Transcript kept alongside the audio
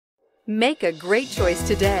Make a great choice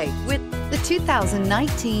today with the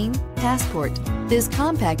 2019 Passport. This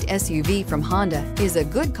compact SUV from Honda is a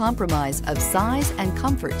good compromise of size and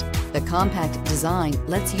comfort. The compact design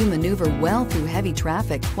lets you maneuver well through heavy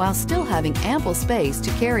traffic while still having ample space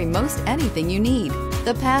to carry most anything you need.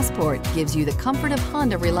 The Passport gives you the comfort of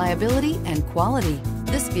Honda reliability and quality.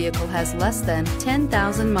 This vehicle has less than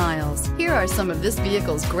 10,000 miles. Here are some of this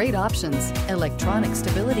vehicle's great options: electronic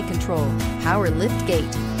stability control, power lift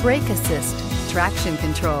gate, brake assist, traction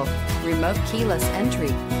control, remote keyless entry,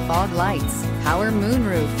 fog lights, power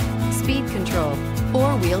moonroof, speed control,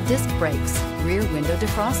 four-wheel disc brakes, rear window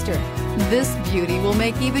defroster. This beauty will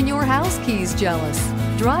make even your house keys jealous.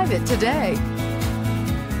 Drive it today.